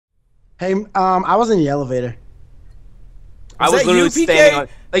Hey, I was in the elevator. I was literally standing on.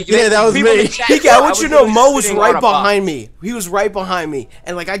 Like, yeah, that was me. PK, I want you to know Mo was right behind me. He was right behind me,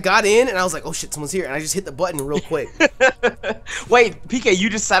 and like I got in, and I was like, "Oh shit, someone's here!" And I just hit the button real quick. Wait, PK, you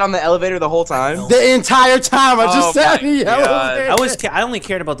just sat on the elevator the whole time? The entire time, I just sat in the elevator. I only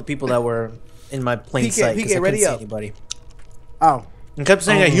cared about the people that were in my plain sight. PK, ready up. Anybody. Oh. And kept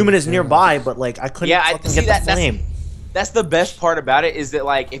saying a human is nearby, but like I couldn't fucking get the flame. That's the best part about it is that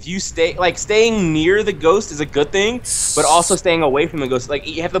like if you stay like staying near the ghost is a good thing, but also staying away from the ghost, like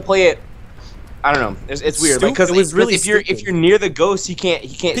you have to play it. I don't know. It's weird because really if you're near the ghost, he can't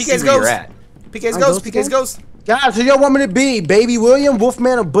see where you're at. PK's ghost. PK's ghost. Guys, who y'all want me to be? Baby William,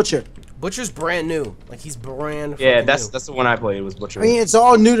 Wolfman, or Butcher? Butcher's brand new. Like he's brand. Yeah, that's the one I played was Butcher. I mean, it's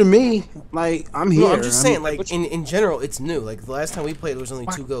all new to me. Like I'm here. No, I'm just saying, like in general, it's new. Like the last time we played, there was only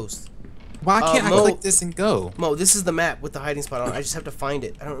 2 ghosts. Why can't I click this and go? Mo, this is the map with the hiding spot on. I just have to find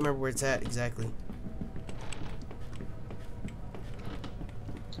it. I don't remember where it's at exactly.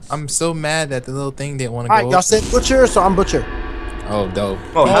 I'm so mad that the little thing didn't want to go. Alright, y'all said Butcher, so I'm Butcher. Oh, dope.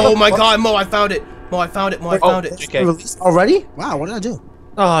 Oh my god, Mo, I found it. Mo, I found it. Mo, I found it. Okay. Already? Wow, what did I do?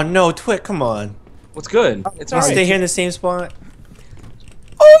 Oh no, Twit, come on. What's good? It's alright. Stay here in the same spot.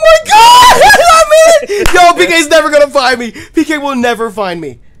 Oh my god! I'm in! Yo, PK's never gonna find me. PK will never find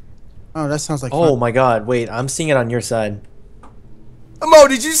me. Oh, that sounds like Oh fun. my god, wait, I'm seeing it on your side. Mo,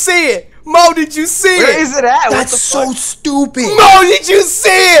 did you see it? Mo, did you see it? Where is it at? That's so stupid. Mo, did you see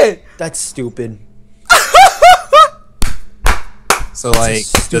it? That's stupid. So like,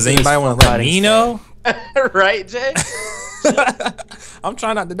 does anybody want to let me know? Right, Jay? I'm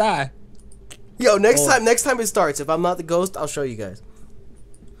trying not to die. Yo, next time it starts, if I'm not the ghost, I'll show you guys.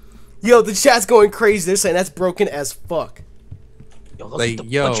 Yo, the chat's going crazy. They're saying that's broken as fuck. Yo, like,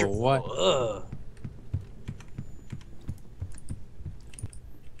 yo, what?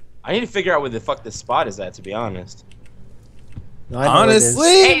 I need to figure out where the fuck this spot is at, to be honest. No,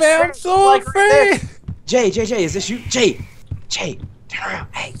 honestly, man, I'm so afraid. Jay, is this you? Jay, turn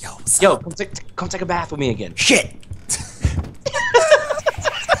around. Hey, yo, come take a bath with me again. Shit.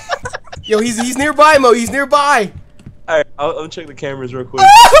 Yo, he's nearby, Mo. He's nearby. Alright, I'll check the cameras real quick.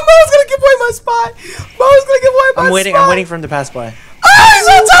 Mo's gonna give away my spot. Mo's gonna give away my spot. I'm waiting for him to pass by. Ah, he's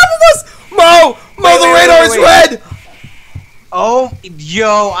on top of us. Mo, the radar is red. Oh,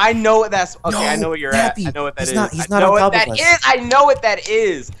 yo, I know what that's. Okay, I know where you're at. I know what that is. He's not on top of us. I know what that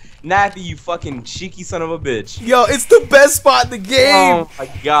is. Nappy, you fucking cheeky son of a bitch. Yo, it's the best spot in the game. Oh my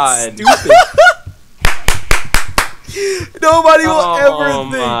god. Stupid. Nobody will ever think. Oh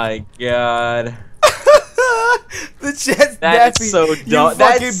my god. The chat's That's Nappy. so dumb. You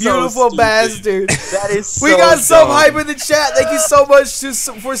fucking beautiful bastard. That is so We got some dumb. hype in the chat. Thank you so much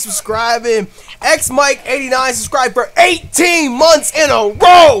for subscribing. XMike89 subscribed for 18 months in a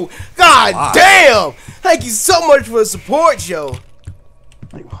row. God damn. Thank you so much for the support, yo.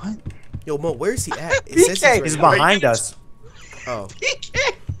 Wait, what? Yo, Mo, where's he at? He's behind us. Oh.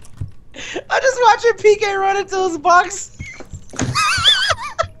 PK. I'm just watching PK run into his box.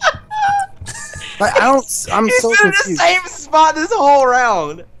 Like, I'm so confused. He's in the same spot this whole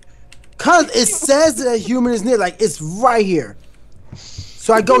round. Cause it says that a human is near, like it's right here.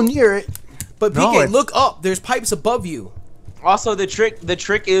 So I go near it. But PK, look up. There's pipes above you. Also, the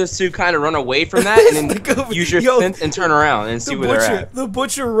trick is to kind of run away from that and then use your sense and turn around and see where they're at. The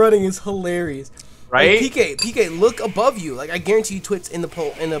butcher running is hilarious. Right? Like, PK, look above you. Like I guarantee you, Twit's in the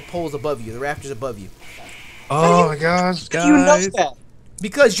poles above you, the rafters above you. Oh my gosh, guys! You know that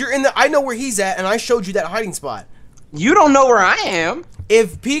because you're in the. I know where he's at, and I showed you that hiding spot. You don't know where I am.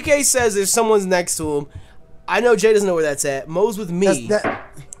 If PK says there's someone's next to him, I know Jay doesn't know where that's at. Mo's with me.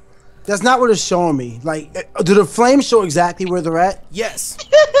 That's not what it's showing me. Like, do the flames show exactly where they're at? Yes.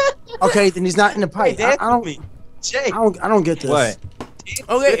 Okay, then he's not in the pipe. Hey, I don't get this. What?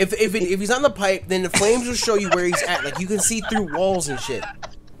 Okay, if he's on the pipe, then the flames will show you where he's at. Like you can see through walls and shit.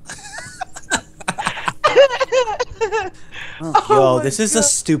 Yo, this is a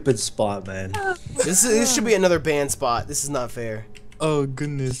stupid spot, man. This should be another banned spot. This is not fair. Oh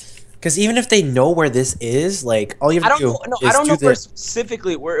goodness. Because even if they know where this is, like all you have to do is I don't know where this.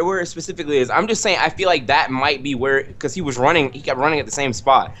 specifically where it specifically is. I'm just saying I feel like that might be where because he kept running at the same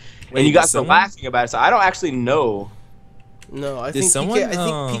spot, and you guys were laughing about it. So I don't actually know. No, I think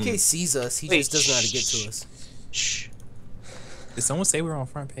PK sees us. He just doesn't know how to get to us. Shh. Did someone say we're on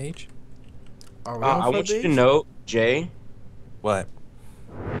front page? Are we on front I want page? you to know, Jay. What?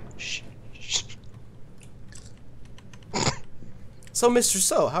 Shh. So, Mr.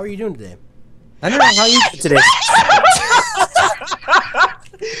 So, how are you doing today? I don't know how you did today.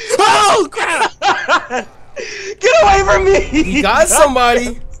 Oh crap! Get away from me! You got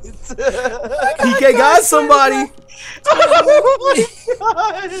somebody. PK got somebody. Oh my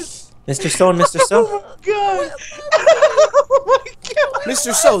god. Mr. So and Mr. So. Oh god. Oh my god.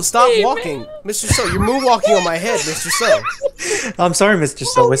 Mr. So, stop walking. Mr. So, you're moonwalking on my head, Mr. So. I'm sorry, Mr.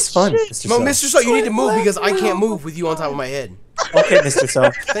 So. It's fun, Mr. So. Mr. So, you need to move because I can't move with you on top of my head. Okay, Mr.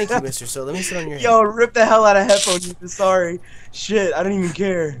 So. Thank you, Mr. So. Let me sit on your head. Yo, rip the hell out of headphones. Sorry. Shit, I didn't even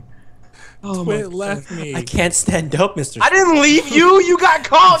care. Oh my Twit left me. I can't stand up, Mr. So. I didn't leave you. You got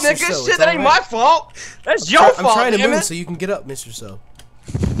caught, Mr. nigga. So, Shit, it's that ain't alright. my fault. That's your I'm fault. trying to damn move it. so you can get up, Mr. So.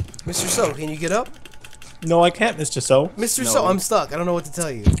 Mr. So, can you get up? No, I can't, Mr. So. Mr. So, I'm stuck. I don't know what to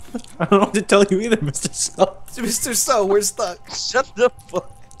tell you. I don't know what to tell you either, Mr. So. Mr. So, we're stuck. Shut the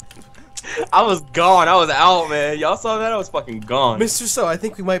fuck. I was gone. I was out, man. Y'all saw that? I was fucking gone. Mr. So, I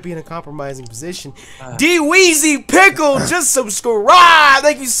think we might be in a compromising position. D Weezy Pickle, just subscribe.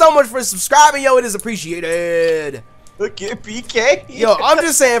 Thank you so much for subscribing, yo. It is appreciated. Look at PK. Yo, I'm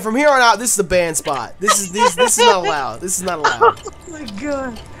just saying, from here on out, this is a banned spot. This is not allowed. This is not allowed. Oh my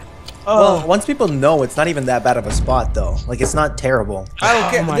god. Well, once people know, it's not even that bad of a spot, though. Like, it's not terrible. I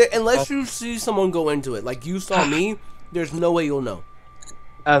don't care. my Unless you see someone go into it, like you saw me, there's no way you'll know.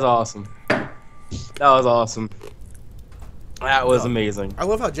 That's awesome. That was awesome. That was amazing. I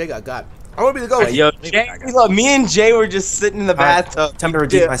love how Jay got. I want to be the ghost. Yo, Jay, look, me and Jay were just sitting in the bathtub. Time to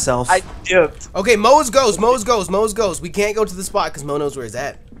redeem myself. I dipped. Okay, Mo's goes. We can't go to the spot because Mo knows where it's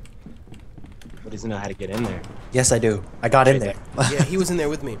at. But he doesn't know how to get in there. Yes, I do. I got in there. Yeah, he was in there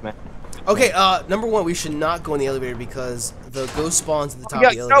with me. Okay, number one, we should not go in the elevator because the ghost spawns at the top of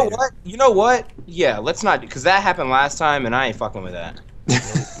the You elevator. know what? You know what? Yeah, let's not, because that happened last time, and I ain't fucking with that.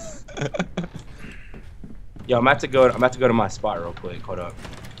 Yo, I'm about to go to my spot real quick. Hold up.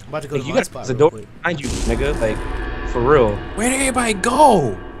 I'm about to go to You my got spot the real door quick. behind you, nigga. Like, for real. Where did everybody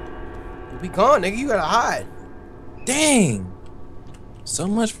go? We gone, nigga. You gotta hide. Dang. So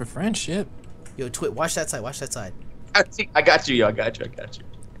much for friendship. Yo, Twit, watch that side. Watch that side. I got you, yo. I got you.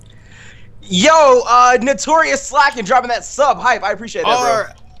 Yo, Notorious Slack and dropping that sub hype. I appreciate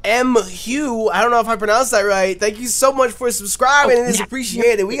that, bro. M. Hugh, I don't know if I pronounced that right. Thank you so much for subscribing. It is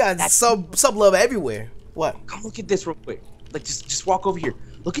appreciated. We got sub love everywhere. What? Come look at this real quick. Like, just walk over here.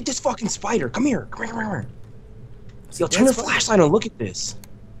 Look at this fucking spider. Come here. Come here. Yo, turn the flashlight on. Look at this.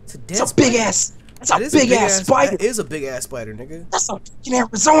 It's a big ass. That's a big ass spider. That is a big ass spider, nigga. That's a fucking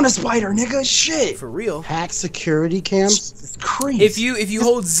Arizona spider, nigga. Shit. For real. Hack security cam. Jesus Christ. If you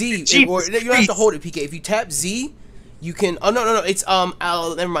hold Z, you don't have to hold it, PK. If you tap Z, you can. Oh no. It's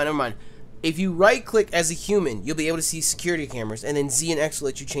never mind. If you right click as a human, you'll be able to see security cameras, and then Z and X will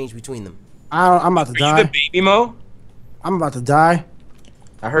let you change between them. I'm about to die. Are you the baby Mo? I'm about to die.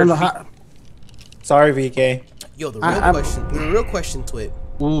 I heard. Sorry, VK. Yo, the real question, Twit.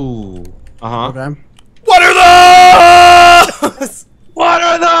 Ooh. Okay. What are those? What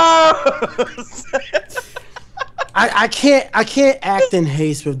are those? I can't act in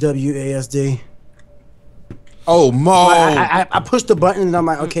haste with WASD. Oh, Mo. I pushed the button and I'm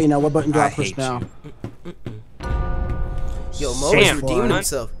like, okay, now what button do I push hate now? Yo, Mo is redeeming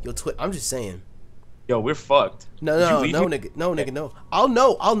himself. Yo, Twit, I'm just saying. Yo, we're fucked. No, nigga. I'll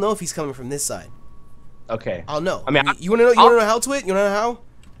know if he's coming from this side. Okay. I'll know. I mean, you wanna know how, Twit? You wanna know how?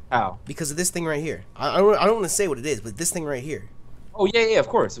 How? Because of this thing right here. I don't want to say what it is, but this thing right here. Oh yeah, of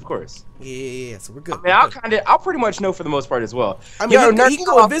course. Yeah. So we're good. I mean, I'll pretty much know for the most part as well. I mean, he can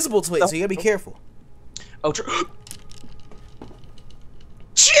go invisible, Twit, so you gotta be careful. Oh, true.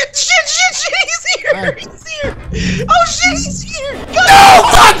 Shit! He's here! He's here! Oh shit! He's here! No!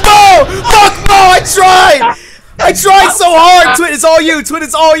 Fuck Mo! I tried so hard! Twit, it's all you! Twit,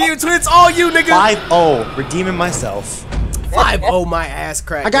 it's all you, nigga! 5-0. Redeeming myself. 5-0 my ass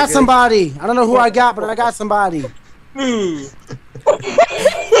crack. I got somebody. I don't know who I got, but I got somebody. Mo!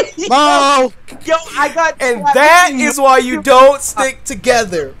 Yo, I got. And that is why you don't stick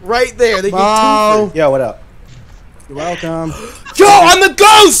together. Right there. They get Yo, what up? You're welcome. Yo, I'm the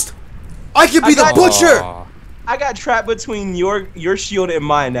ghost! I can be the butcher! I got trapped between your shield and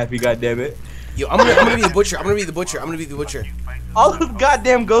mine, Nappy, goddammit. Yo, I'm gonna be the butcher. I'm gonna be the butcher. All the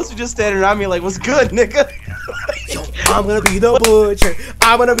goddamn ghosts are just standing around me like, what's good, nigga? Yo, I'm gonna be the butcher.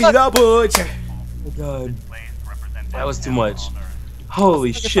 Oh god. That was too much.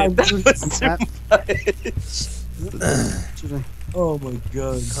 Holy shit. That was too much. Oh my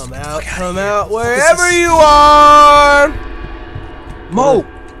god. Come out, wherever you are! Mo!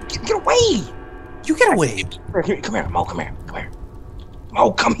 Get away! You get away. Come here, Mo, come here.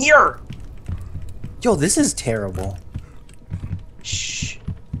 Mo, come here! Yo, this is terrible. Shh.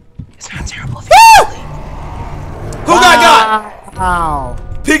 It's not terrible. Who got? Ow.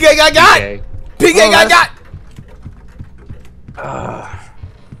 PK got! PK got!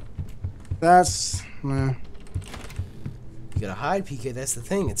 That's. You gotta hide, PK. That's the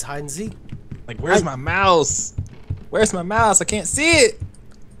thing. It's hide and seek. Like, where's my mouse? Where's my mouse? I can't see it.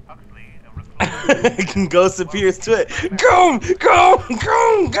 Ghost appears to it. Go!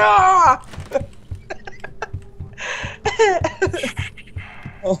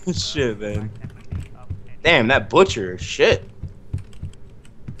 Oh shit, man. Damn, that butcher. Shit.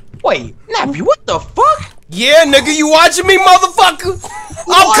 Wait, Nappy, what the fuck? Yeah, nigga, you watching me, motherfucker?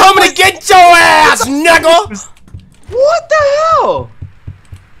 I'm coming to get your ass, nigga! What the hell?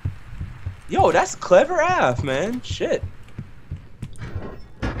 Yo, that's clever AF, man. Shit.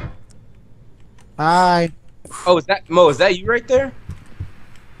 Hi. Oh, is that Mo? Is that you right there?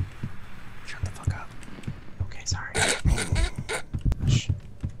 Shut the fuck up. Okay, sorry. Shh.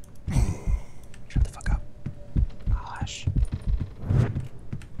 Shut the fuck up. Hush.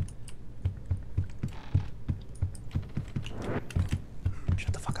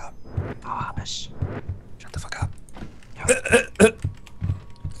 Shut the fuck up. Hush. Shut the fuck up.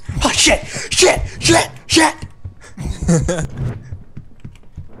 Oh, shit!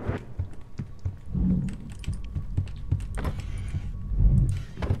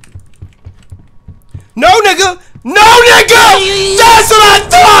 No, nigga! No, nigga! That's what I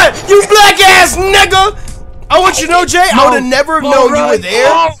thought! You black ass nigga! I want you to know, Jay, I would have never known you were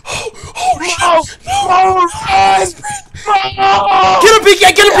there. Get him, PK!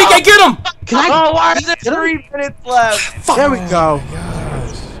 Get him, PK! Get him! Why is there 3 minutes left? There we go.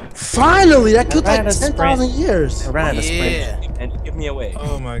 Finally, that took I ran like out of 10,000 years. I ran out of sprint. Yeah. And give me away.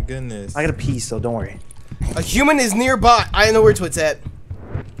 Oh my goodness. I gotta pee, so don't worry. A human is nearby. I know where Twit's at.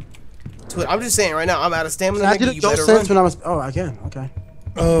 Twit, I'm just saying right now, I'm out of stamina. I Nigga, did you no better sense run. when I was. Oh, again. Okay.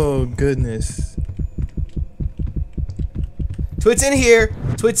 Oh goodness. Twit's in here.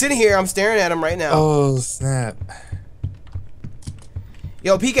 Twit's in here. I'm staring at him right now. Oh snap.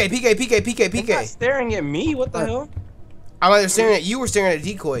 Yo, PK. He's not staring at me. What the hell? I'm either staring at you or staring at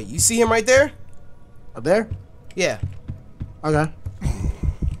Decoy. You see him right there? Up there? Yeah. Okay.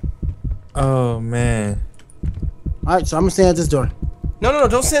 Oh man. Alright, so I'm gonna stand at this door. No,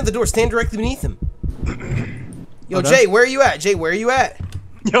 don't stand at the door. Stand directly beneath him. Yo, Okay. Jay, where are you at? Jay, where are you at?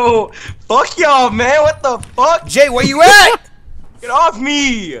 Yo, fuck y'all, man. What the fuck? Jay, where you at? Get off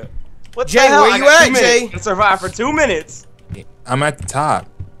me. What Jay, the hell? where I you got at, 2 minutes. Jay? I can survive for 2 minutes. I'm at the top.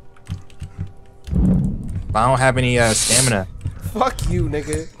 But I don't have any stamina. Fuck you,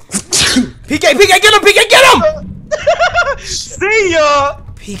 nigga. PK, get him! PK, get him! See ya.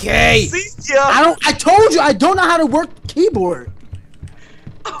 PK! See ya. I told you I don't know how to work the keyboard.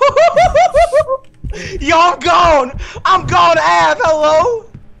 Yo, I'm gone. I'm gone, Av. Hello.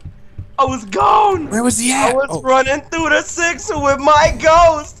 I was gone. Where was he I at? was running through the 6 with my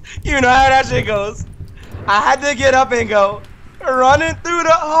ghost. You know how that shit goes. I had to get up and go. Running through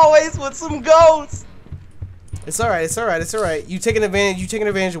the hallways with some ghosts. It's alright, it's alright, it's alright. You taking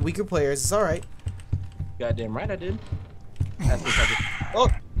advantage of weaker players, it's alright. Goddamn right I did. That's what I did. Oh.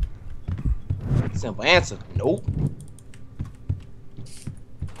 Simple answer. Nope.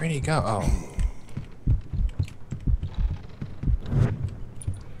 Where'd he go? Oh.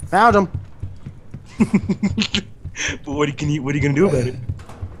 Found him. But what are you gonna do about it?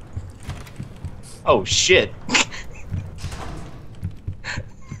 Oh shit.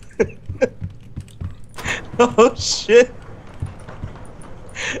 Oh shit.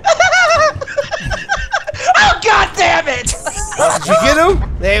 Oh god damn it! Did you get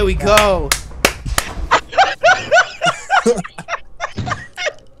him? There we go.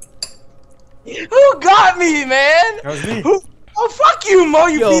 Who got me, man? That was me. Who? Oh fuck you, Mo,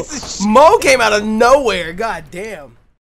 you Yo, piece of shit. Mo came out of nowhere, god damn.